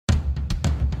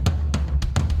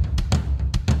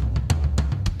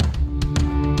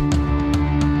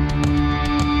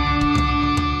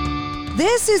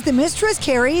This is the Mistress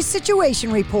Carrie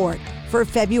Situation Report for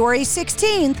February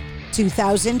 16th,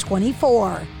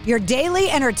 2024. Your daily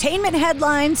entertainment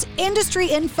headlines, industry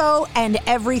info, and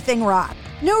everything rock.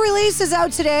 New releases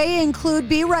out today include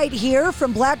Be Right Here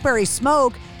from Blackberry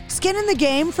Smoke, Skin in the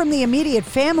Game from The Immediate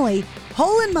Family,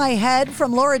 Hole in My Head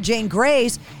from Laura Jane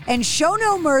Grace, and Show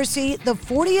No Mercy, the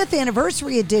 40th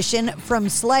anniversary edition from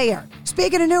Slayer.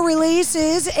 Speaking of new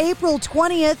releases, April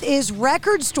 20th is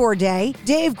Record Store Day.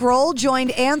 Dave Grohl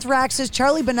joined Anthrax's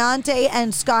Charlie Benante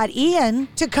and Scott Ian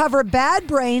to cover Bad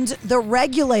Brains' The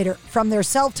Regulator from their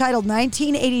self-titled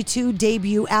 1982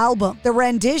 debut album. The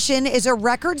rendition is a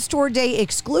Record Store Day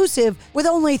exclusive with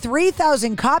only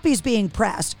 3,000 copies being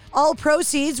pressed. All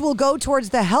proceeds will go towards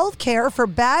the health care for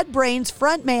Bad Brains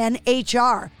frontman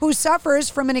HR, who suffers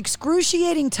from an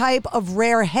excruciating type of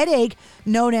rare headache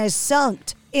known as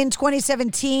SUNCT. In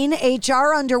 2017,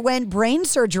 HR underwent brain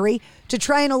surgery to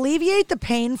try and alleviate the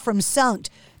pain from SUNCT.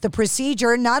 The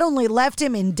procedure not only left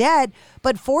him in debt,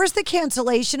 but forced the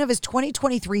cancellation of his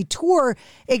 2023 tour,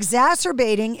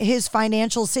 exacerbating his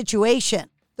financial situation.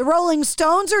 The Rolling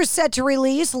Stones are set to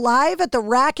release Live at the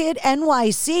Racket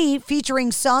NYC,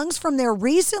 featuring songs from their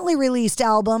recently released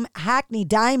album, Hackney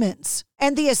Diamonds.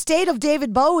 And the estate of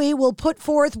David Bowie will put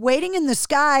forth Waiting in the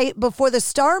Sky Before the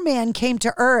Starman Came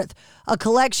to Earth, a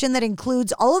collection that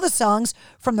includes all of the songs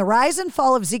from The Rise and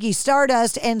Fall of Ziggy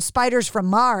Stardust and Spiders from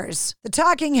Mars. The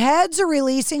Talking Heads are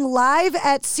releasing Live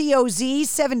at COZ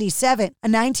 77, a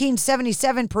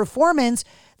 1977 performance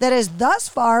that has thus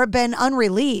far been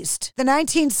unreleased. The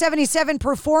 1977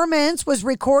 performance was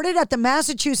recorded at the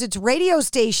Massachusetts radio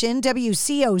station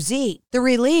WCOZ. The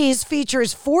release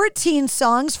features 14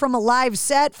 songs from a live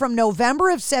set from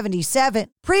November of 77.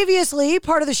 Previously,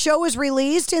 part of the show was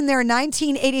released in their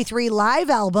 1983 live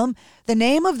album. The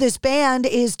name of this band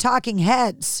is Talking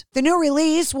Heads. The new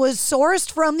release was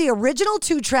sourced from the original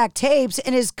 2-track tapes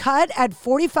and is cut at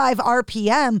 45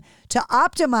 RPM to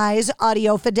optimize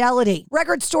audio fidelity.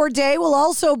 Record Store Day will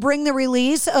also bring the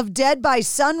release of Dead by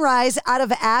Sunrise Out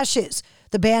of Ashes,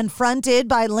 the band fronted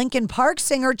by Linkin Park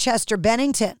singer Chester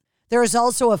Bennington. There is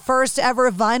also a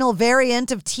first-ever vinyl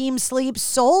variant of Team Sleep's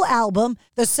Soul album,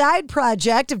 the side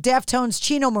project of Deftones'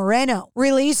 Chino Moreno.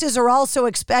 Releases are also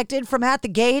expected from At the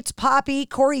Gates, Poppy,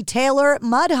 Corey Taylor,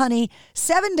 Mudhoney,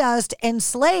 Sevendust,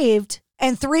 Enslaved,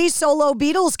 and 3 solo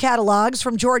Beatles catalogs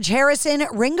from George Harrison,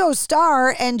 Ringo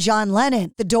Starr, and John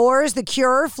Lennon. The Doors, The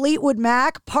Cure, Fleetwood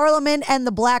Mac, Parliament, and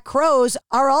the Black Crowes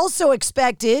are also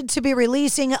expected to be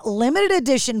releasing limited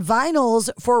edition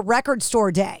vinyls for Record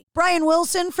Store Day. Brian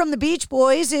Wilson from the Beach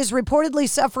Boys is reportedly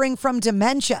suffering from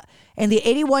dementia, and the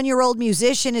 81-year-old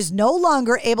musician is no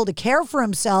longer able to care for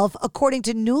himself, according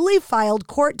to newly filed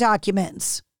court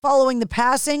documents. Following the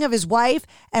passing of his wife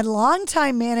and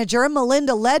longtime manager,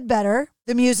 Melinda Ledbetter,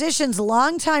 the musician's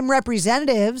longtime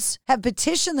representatives have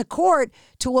petitioned the court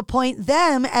to appoint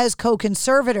them as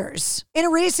co-conservators. In a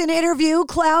recent interview,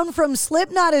 Clown from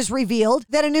Slipknot has revealed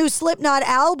that a new Slipknot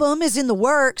album is in the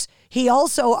works. He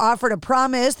also offered a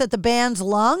promise that the band's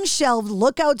long-shelved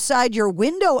Look Outside Your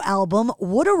Window album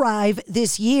would arrive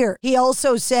this year. He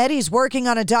also said he's working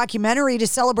on a documentary to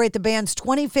celebrate the band's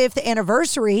 25th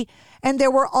anniversary, and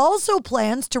there were also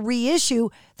plans to reissue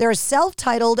their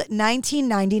self-titled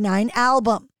 1999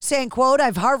 album. Saying, quote,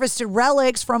 "I've harvested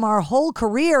relics from our whole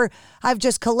career. I've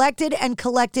just collected and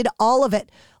collected all of it.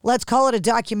 Let's call it a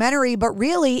documentary, but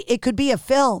really it could be a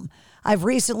film. I've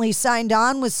recently signed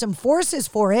on with some forces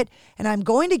for it, and I'm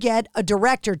going to get a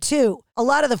director too. A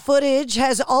lot of the footage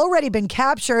has already been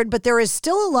captured, but there is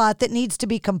still a lot that needs to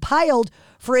be compiled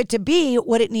for it to be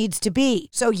what it needs to be.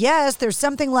 So yes, there's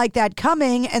something like that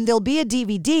coming, and there'll be a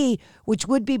DVD, which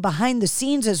would be behind the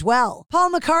scenes as well."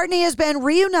 Paul McCartney has been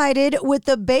reunited with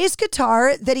the bass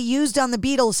guitar that he used on the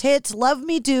Beatles' hits Love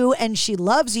Me Do and She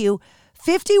Loves You,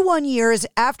 51 years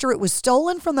after it was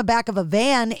stolen from the back of a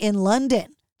van in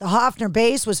London. The Hofner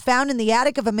bass was found in the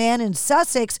attic of a man in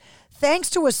Sussex thanks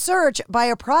to a search by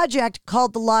a project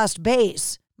called The Lost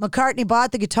Bass. McCartney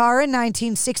bought the guitar in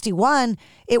 1961.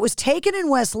 It was taken in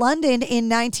West London in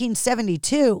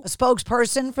 1972. A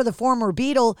spokesperson for the former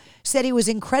Beatle said he was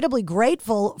incredibly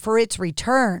grateful for its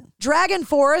return. Dragon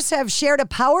Force have shared a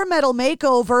power metal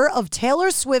makeover of Taylor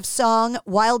Swift's song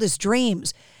Wildest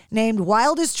Dreams, named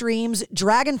Wildest Dreams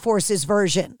Dragon Force's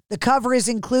version. The cover is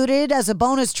included as a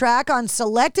bonus track on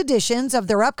select editions of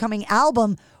their upcoming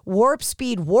album, Warp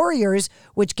Speed Warriors,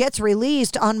 which gets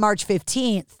released on March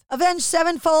 15th. Avenged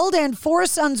Sevenfold and Four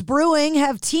Sons Brewing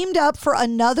have teamed up for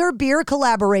another beer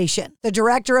collaboration. The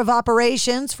director of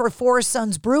operations for Four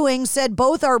Sons Brewing said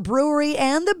both our brewery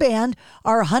and the band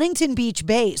are Huntington Beach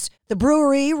based. The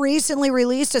brewery recently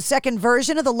released a second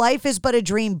version of the Life is But a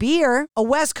Dream beer, a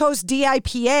West Coast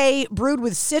DIPA brewed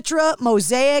with Citra,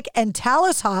 Mosaic, and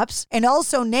Talus hops, and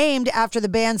also named after the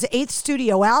band's 8th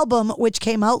studio album, which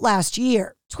came out last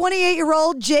year.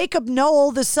 28-year-old Jacob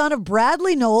Noel, the son of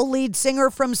Bradley Noel, lead singer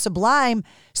from Sublime,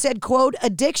 said, quote,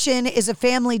 "Addiction is a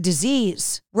family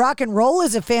disease. Rock and roll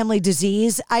is a family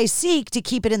disease. I seek to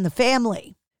keep it in the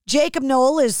family." Jacob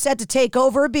Noel is set to take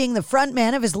over being the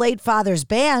frontman of his late father's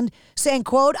band, saying,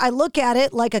 quote, "I look at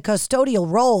it like a custodial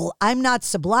role. I'm not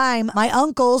Sublime. My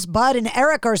uncles, Bud and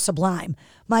Eric, are Sublime.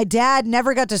 My dad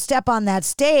never got to step on that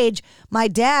stage. My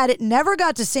dad never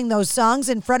got to sing those songs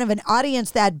in front of an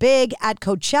audience that big at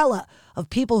Coachella of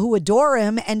people who adore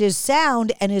him and his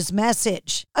sound and his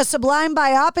message." A Sublime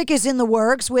biopic is in the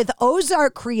works with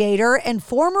Ozark creator and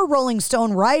former Rolling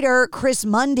Stone writer Chris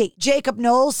Mundy. Jacob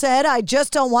Noel said, "I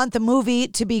just don't want the movie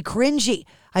to be cringy.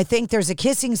 I think there's a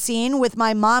kissing scene with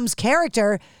my mom's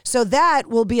character, so that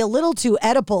will be a little too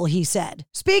Oedipal," he said.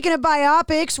 Speaking of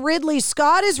biopics, Ridley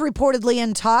Scott is reportedly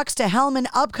in talks to helm an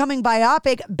upcoming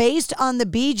biopic based on the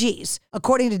Bee Gees.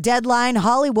 According to Deadline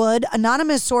Hollywood,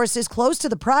 anonymous sources close to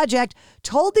the project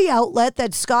told the outlet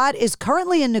that Scott is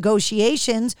currently in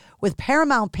negotiations with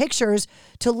Paramount Pictures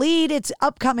to lead its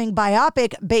upcoming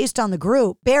biopic based on the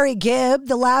group. Barry Gibb,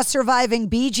 the last surviving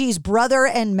Bee Gees brother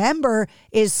and member,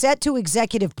 is set to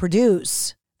executive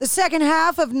produce. The second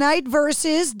half of Night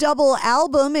Verse's double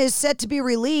album is set to be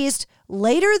released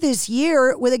later this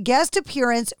year with a guest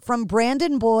appearance from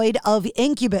Brandon Boyd of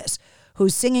Incubus,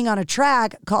 who's singing on a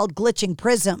track called Glitching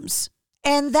Prisms.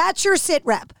 And that's your Sit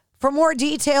Rep. For more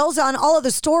details on all of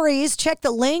the stories, check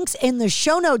the links in the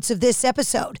show notes of this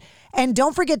episode. And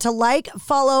don't forget to like,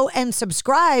 follow, and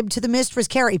subscribe to the Mistress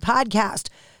Carrie podcast.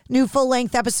 New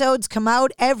full-length episodes come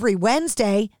out every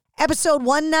Wednesday. Episode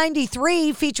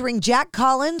 193, featuring Jack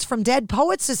Collins from Dead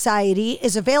Poets Society,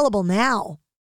 is available now.